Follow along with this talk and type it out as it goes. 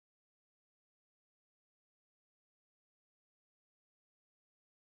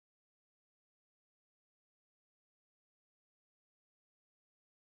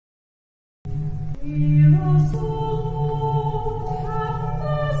Hear us, O Lord, have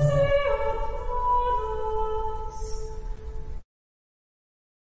mercy upon us.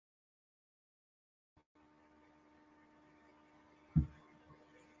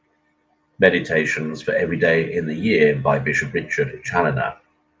 Meditations for every day in the year by Bishop Richard Challoner.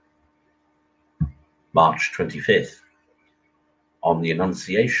 March 25th, on the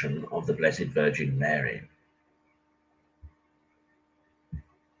Annunciation of the Blessed Virgin Mary.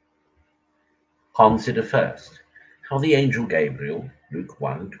 Consider first how the angel Gabriel, Luke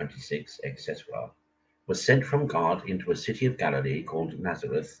 1:26, etc., was sent from God into a city of Galilee called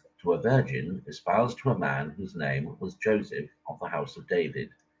Nazareth to a virgin espoused to a man whose name was Joseph of the house of David,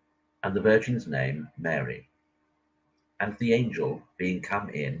 and the virgin's name Mary. And the angel, being come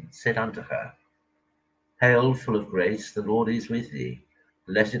in, said unto her, Hail, full of grace, the Lord is with thee.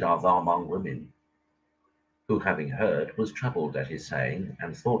 Blessed art thou among women. Who, having heard, was troubled at his saying,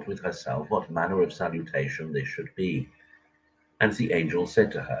 and thought with herself what manner of salutation this should be. And the angel said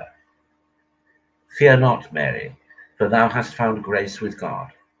to her, Fear not, Mary, for thou hast found grace with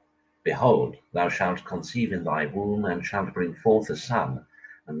God. Behold, thou shalt conceive in thy womb, and shalt bring forth a son,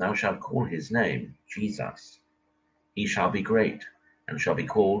 and thou shalt call his name Jesus. He shall be great, and shall be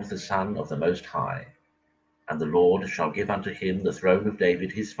called the Son of the Most High. And the Lord shall give unto him the throne of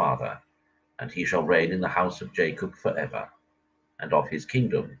David his father, and he shall reign in the house of Jacob forever, and of his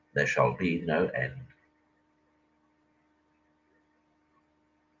kingdom there shall be no end.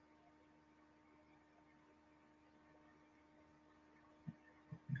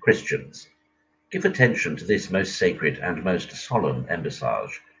 Christians, give attention to this most sacred and most solemn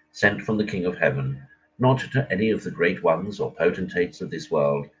embassage, sent from the King of Heaven, not to any of the great ones or potentates of this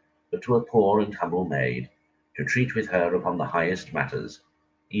world, but to a poor and humble maid, to treat with her upon the highest matters,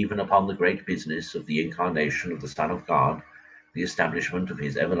 even upon the great business of the incarnation of the Son of God, the establishment of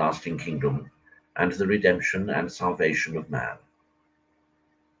his everlasting kingdom, and the redemption and salvation of man.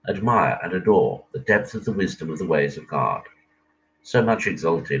 Admire and adore the depth of the wisdom of the ways of God, so much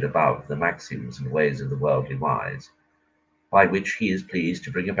exalted above the maxims and ways of the worldly wise, by which he is pleased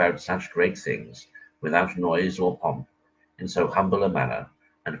to bring about such great things, without noise or pomp, in so humble a manner,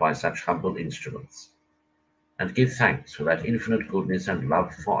 and by such humble instruments. And give thanks for that infinite goodness and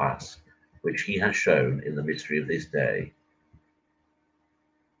love for us, which he has shown in the mystery of this day.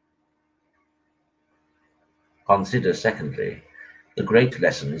 Consider, secondly, the great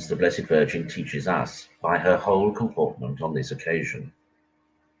lessons the Blessed Virgin teaches us by her whole comportment on this occasion.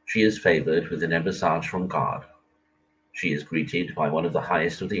 She is favored with an embassage from God. She is greeted by one of the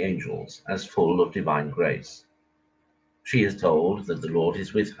highest of the angels as full of divine grace. She is told that the Lord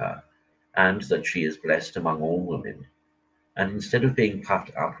is with her, and that she is blessed among all women. And instead of being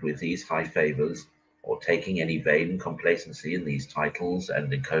puffed up with these high favors, or taking any vain complacency in these titles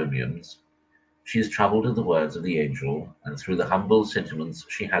and encomiums, she is troubled at the words of the angel, and through the humble sentiments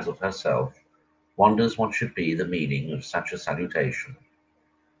she has of herself, wonders what should be the meaning of such a salutation.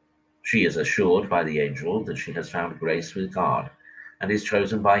 She is assured by the angel that she has found grace with God, and is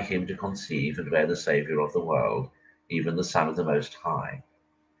chosen by him to conceive and bear the Saviour of the world, even the Son of the Most High.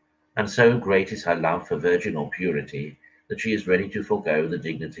 And so great is her love for virginal purity, that she is ready to forego the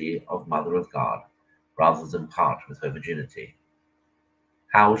dignity of Mother of God, rather than part with her virginity.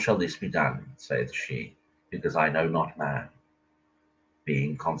 How shall this be done, saith she, because I know not man?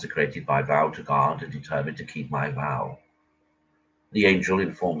 Being consecrated by vow to God, and determined to keep my vow. The angel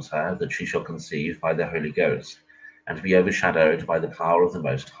informs her that she shall conceive by the Holy Ghost, and be overshadowed by the power of the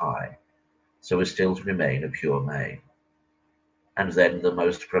Most High, so as still to remain a pure maid. And then the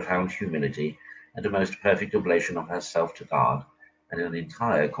most profound humility and a most perfect oblation of herself to God, and an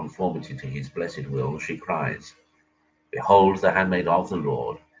entire conformity to his blessed will, she cries, Behold the handmaid of the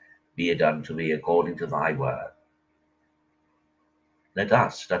Lord, be it done to me according to thy word. Let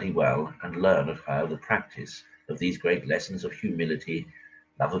us study well and learn of her the practice of these great lessons of humility,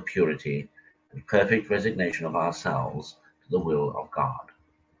 love of purity, and perfect resignation of ourselves to the will of God.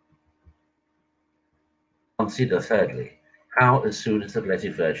 Consider, thirdly, how as soon as the Blessed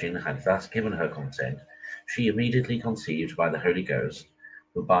Virgin had thus given her consent, she immediately conceived by the Holy Ghost,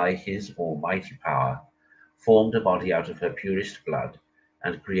 who by his almighty power formed a body out of her purest blood,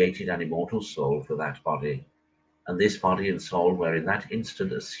 and created an immortal soul for that body. And this body and soul were in that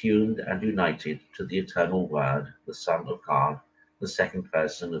instant assumed and united to the eternal Word, the Son of God, the second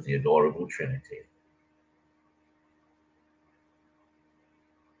person of the adorable Trinity.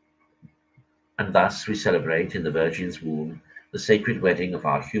 And thus we celebrate in the Virgin's womb the sacred wedding of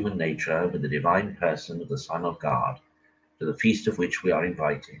our human nature with the divine person of the Son of God, to the feast of which we are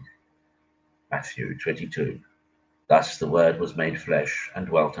invited. Matthew 22. Thus the Word was made flesh and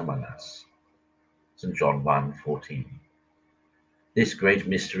dwelt among us. St. John 1:14. This great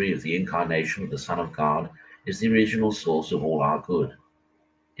mystery of the incarnation of the Son of God is the original source of all our good.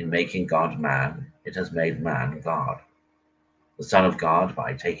 In making God man, it has made man God. The Son of God,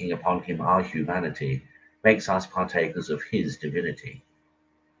 by taking upon him our humanity, makes us partakers of his divinity.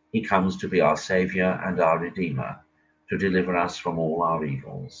 He comes to be our Saviour and our Redeemer, to deliver us from all our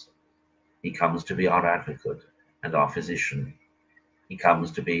evils. He comes to be our advocate and our physician. He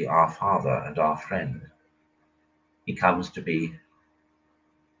comes to be our Father and our friend. He comes to be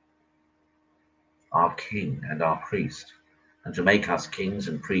our King and our priest, and to make us kings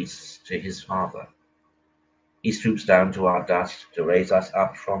and priests to his Father. He stoops down to our dust to raise us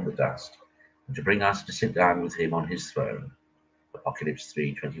up from the dust, and to bring us to sit down with him on his throne. Apocalypse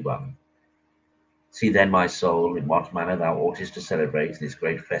 3:21. See then, my soul, in what manner thou oughtest to celebrate this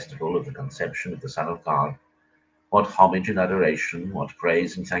great festival of the conception of the Son of God. What homage and adoration, what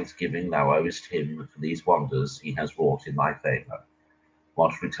praise and thanksgiving thou owest him for these wonders he has wrought in thy favour.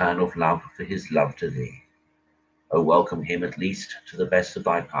 What return of love for his love to thee. O welcome him at least to the best of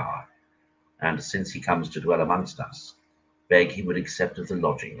thy power, and since he comes to dwell amongst us, beg he would accept of the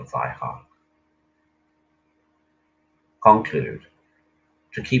lodging of thy heart. Conclude.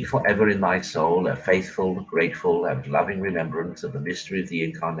 To keep forever in thy soul a faithful, grateful, and loving remembrance of the mystery of the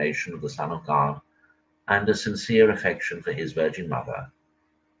incarnation of the Son of God, and a sincere affection for his Virgin Mother.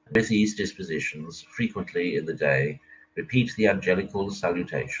 And with these dispositions, frequently in the day, repeat the angelical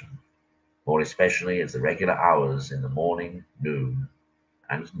salutation, more especially at the regular hours in the morning, noon,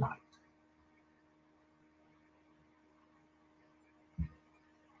 and night.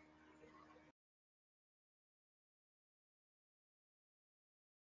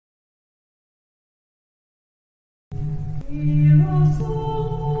 Yeah.